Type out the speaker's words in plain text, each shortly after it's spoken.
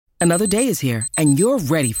Another day is here, and you're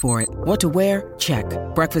ready for it. What to wear? Check.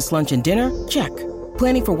 Breakfast, lunch, and dinner? Check.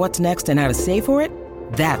 Planning for what's next and how to save for it?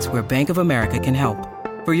 That's where Bank of America can help.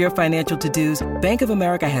 For your financial to-dos, Bank of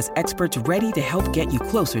America has experts ready to help get you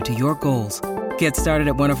closer to your goals. Get started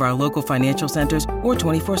at one of our local financial centers or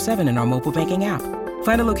 24/7 in our mobile banking app.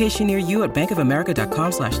 Find a location near you at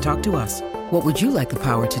bankofamerica.com/talktous. What would you like the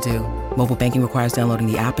power to do? Mobile banking requires downloading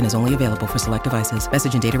the app and is only available for select devices.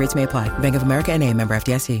 Message and data rates may apply. Bank of America N.A., member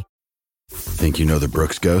FDIC. Think you know the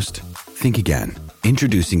Brooks Ghost? Think again.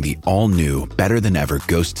 Introducing the all-new, better-than-ever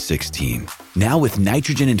Ghost 16. Now with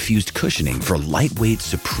nitrogen-infused cushioning for lightweight,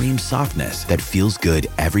 supreme softness that feels good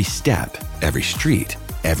every step, every street,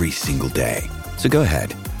 every single day. So go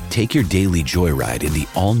ahead, take your daily joyride in the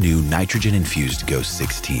all-new nitrogen-infused Ghost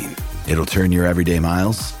 16. It'll turn your everyday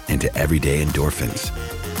miles into everyday endorphins.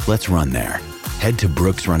 Let's run there. Head to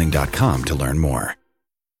brooksrunning.com to learn more.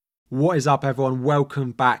 What is up, everyone?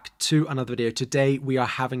 Welcome back to another video. Today we are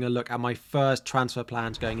having a look at my first transfer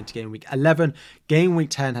plans going into game week 11. Game week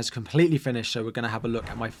 10 has completely finished, so we're going to have a look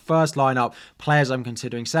at my first lineup, players I'm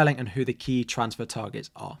considering selling, and who the key transfer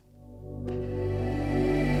targets are.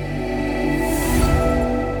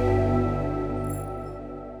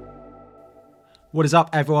 What is up,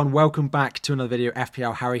 everyone? Welcome back to another video.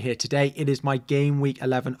 FPL Harry here. Today it is my game week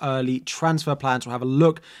 11 early transfer plans. We'll have a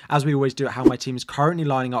look, as we always do, at how my team is currently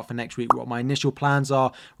lining up for next week, what my initial plans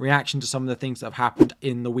are, reaction to some of the things that have happened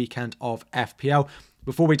in the weekend of FPL.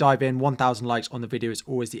 Before we dive in, 1,000 likes on the video is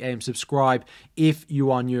always the aim. Subscribe if you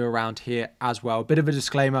are new around here as well. A bit of a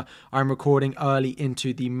disclaimer, I'm recording early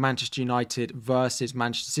into the Manchester United versus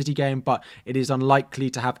Manchester City game, but it is unlikely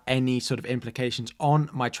to have any sort of implications on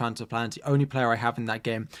my transfer plans. The only player I have in that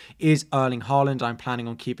game is Erling Haaland. I'm planning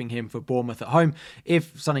on keeping him for Bournemouth at home.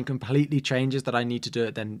 If something completely changes that I need to do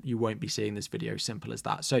it, then you won't be seeing this video. Simple as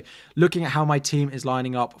that. So looking at how my team is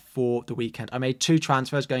lining up for the weekend, I made 2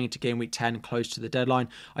 transfers going into game week 10 close to the deadline.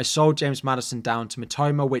 I sold James Maddison down to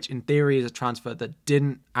Mitoma, which in theory is a transfer that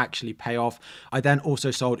didn't actually pay off. I then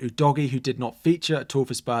also sold Udogie, who did not feature at all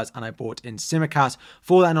for Spurs, and I bought in Tsimikas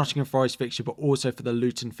for that Nottingham Forest fixture, but also for the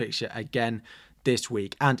Luton fixture again this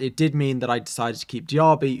week. And it did mean that I decided to keep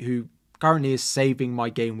Diaby, who currently is saving my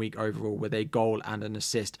game week overall with a goal and an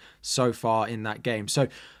assist so far in that game. So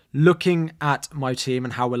looking at my team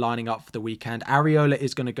and how we're lining up for the weekend, Areola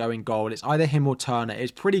is going to go in goal. It's either him or Turner.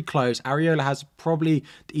 It's pretty close. Areola has probably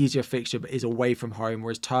the easier fixture but is away from home,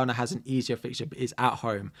 whereas Turner has an easier fixture but is at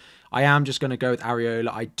home. I am just going to go with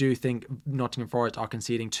Areola. I do think Nottingham Forest are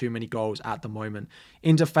conceding too many goals at the moment.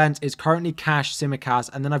 In defence, it's currently Cash, Tsimikas,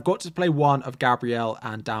 and then I've got to play one of Gabriel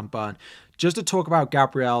and Dan Burn. Just to talk about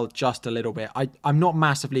Gabriel just a little bit, I'm not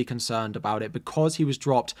massively concerned about it because he was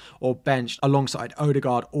dropped or benched alongside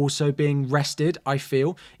Odegaard also being rested, I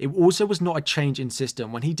feel. It also was not a change in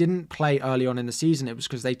system. When he didn't play early on in the season, it was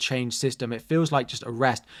because they changed system. It feels like just a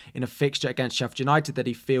rest in a fixture against Sheffield United that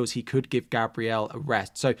he feels he could give Gabriel a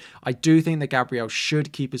rest. So I do think that Gabriel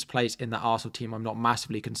should keep his place in the Arsenal team. I'm not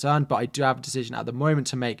massively concerned, but I do have a decision at the moment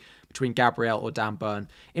to make between Gabriel or Dan Burn.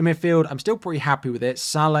 In midfield, I'm still pretty happy with it.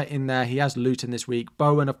 Salah in there. He has Luton this week.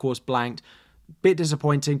 Bowen, of course, blanked. Bit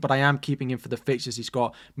disappointing, but I am keeping him for the fixtures he's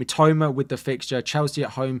got. Mitoma with the fixture. Chelsea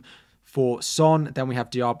at home for Son. Then we have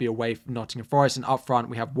Diaby away from Nottingham Forest. And up front,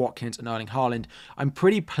 we have Watkins and Erling Haaland. I'm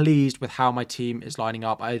pretty pleased with how my team is lining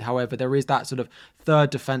up. However, there is that sort of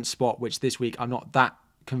third defence spot, which this week I'm not that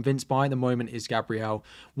convinced by at the moment, is Gabriel.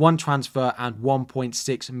 1 transfer and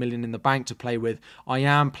 1.6 million in the bank to play with. I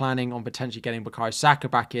am planning on potentially getting Bukayo Saka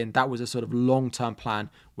back in. That was a sort of long-term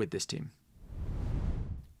plan with this team.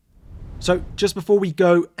 So just before we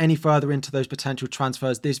go any further into those potential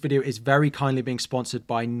transfers, this video is very kindly being sponsored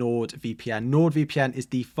by NordVPN. NordVPN is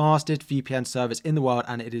the fastest VPN service in the world,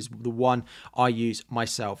 and it is the one I use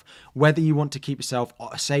myself. Whether you want to keep yourself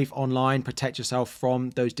safe online, protect yourself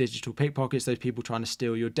from those digital pickpockets, those people trying to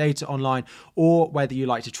steal your data online, or whether you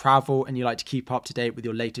like to travel and you like to keep up to date with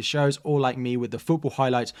your latest shows, or like me with the football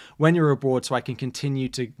highlights when you're abroad, so I can continue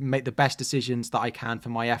to make the best decisions that I can for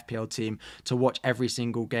my FPL team to watch every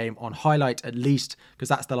single game on highlight at least, because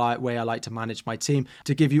that's the way I like to manage my team,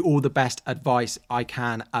 to give you all the best advice I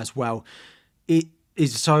can as well. It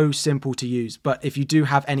is so simple to use, but if you do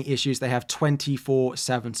have any issues, they have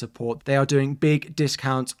 24/7 support. They are doing big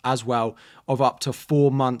discounts as well of up to 4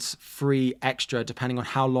 months free extra, depending on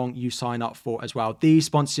how long you sign up for as well. These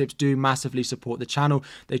sponsorships do massively support the channel.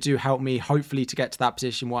 They do help me, hopefully, to get to that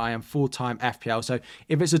position where I am full-time FPL. So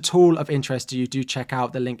if it's a tool of interest to you, do check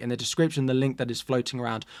out the link in the description, the link that is floating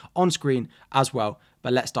around on screen as well.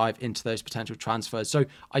 But let's dive into those potential transfers. So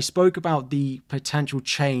I spoke about the potential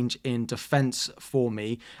change in defense for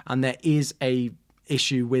me, and there is a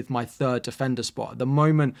issue with my third defender spot. At the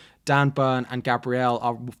moment, Dan Burn and Gabriel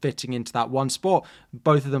are fitting into that one spot,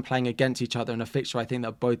 both of them playing against each other in a fixture I think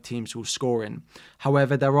that both teams will score in.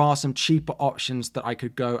 However, there are some cheaper options that I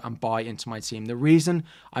could go and buy into my team. The reason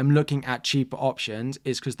I'm looking at cheaper options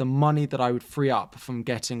is because the money that I would free up from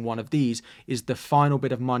getting one of these is the final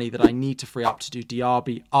bit of money that I need to free up to do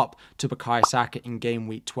Diaby up to Bukayo Saka in game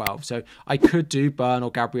week 12. So I could do Burn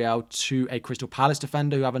or Gabriel to a Crystal Palace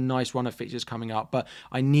defender who have a nice run of fixtures coming up, but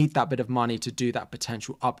I need that bit of money to do that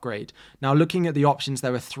potential upgrade. Now, looking at the options,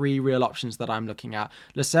 there are three real options that I'm looking at.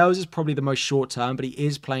 Lascelles is probably the most short term, but he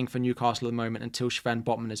is playing for Newcastle at the moment until Sven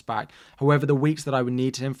Botman is back. However, the weeks that I would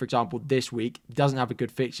need him, for example, this week, doesn't have a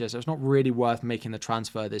good fixture, so it's not really worth making the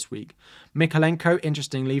transfer this week. Mikalenko,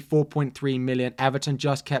 interestingly, 4.3 million. Everton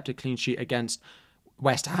just kept a clean sheet against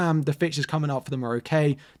West Ham. The fixtures coming up for them are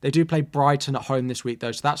okay. They do play Brighton at home this week,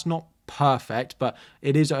 though, so that's not perfect, but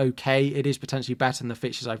it is okay. It is potentially better than the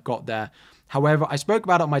fixtures I've got there. However, I spoke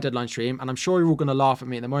about it on my deadline stream, and I'm sure you're all going to laugh at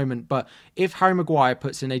me at the moment, but if Harry Maguire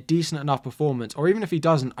puts in a decent enough performance, or even if he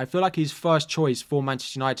doesn't, I feel like he's first choice for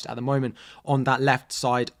Manchester United at the moment on that left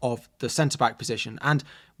side of the centre-back position. And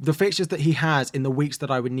the fixtures that he has in the weeks that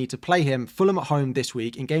I would need to play him, Fulham at home this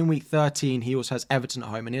week. In game week 13, he also has Everton at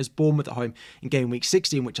home, and he has Bournemouth at home in game week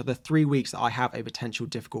 16, which are the 3 weeks that I have a potential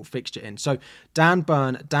difficult fixture in. So Dan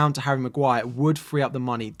Burn down to Harry Maguire would free up the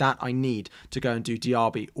money that I need to go and do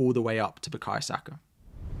Diaby all the way up to Bukayo Saka.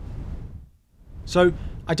 So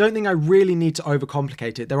I don't think I really need to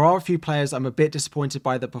overcomplicate it. There are a few players I'm a bit disappointed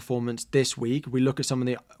by the performance this week. We look at some of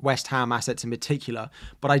the West Ham assets in particular,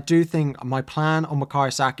 but I do think my plan on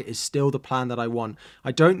Bukayo Saka is still the plan that I want.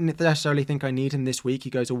 I don't necessarily think I need him this week. He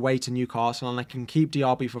goes away to Newcastle, and I can keep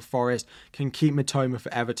Diaby for Forest, can keep Mitoma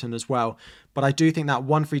for Everton as well. But I do think that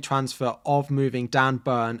one free transfer of moving Dan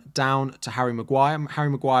Burn down to Harry Maguire. Harry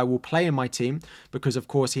Maguire will play in my team because, of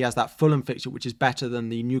course, he has that Fulham fixture, which is better than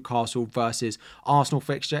the Newcastle versus Arsenal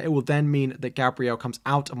fixture. It will then mean that Gabriel comes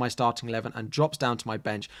out of my starting 11 and drops down to my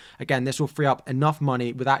bench. Again, this will free up enough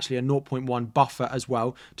money with actually a 0.1 buffer as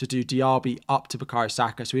well to do Diaby up to Bukayo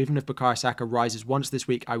Saka. So even if Bukayo Saka rises once this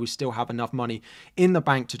week, I will still have enough money in the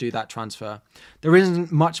bank to do that transfer. There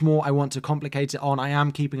isn't much more I want to complicate it on. I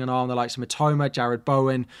am keeping an eye on the likes of Mitoma, Jared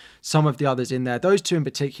Bowen, some of the others in there. Those two in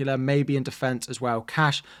particular, maybe in defence as well.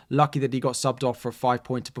 Cash, lucky that he got subbed off for a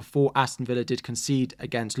 5-pointer before Aston Villa did concede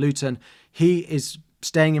against Luton. He is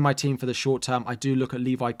staying in my team for the short term. I do look at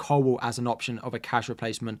Levi Colwill as an option of a cash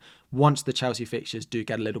replacement once the Chelsea fixtures do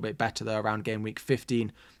get a little bit better though around game week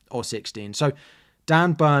 15 or 16. So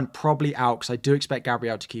Dan Burn probably out because I do expect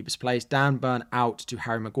Gabriel to keep his place. Dan Burn out to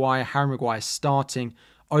Harry Maguire. Harry Maguire starting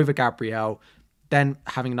over Gabriel. Then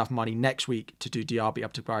having enough money next week to do Diaby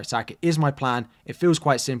up to Bukayo Saka is my plan. It feels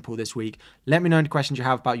quite simple this week. Let me know any questions you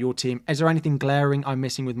have about your team. Is there anything glaring I'm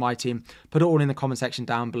missing with my team? Put it all in the comment section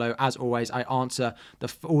down below. As always, I answer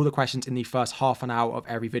all the questions in the first half an hour of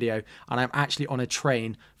every video. And I'm actually on a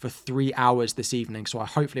train for 3 hours this evening. So I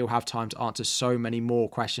hopefully will have time to answer so many more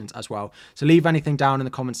questions as well. So leave anything down in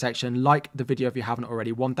the comment section. Like the video if you haven't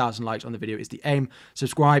already. 1,000 likes on the video is the aim.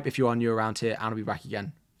 Subscribe if you are new around here. And I'll be back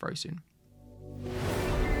again very soon.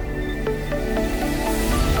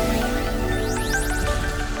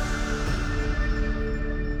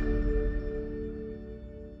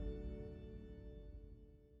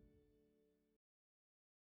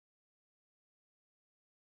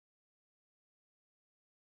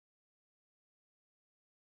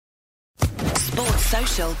 Sports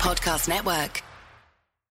Social Podcast Network.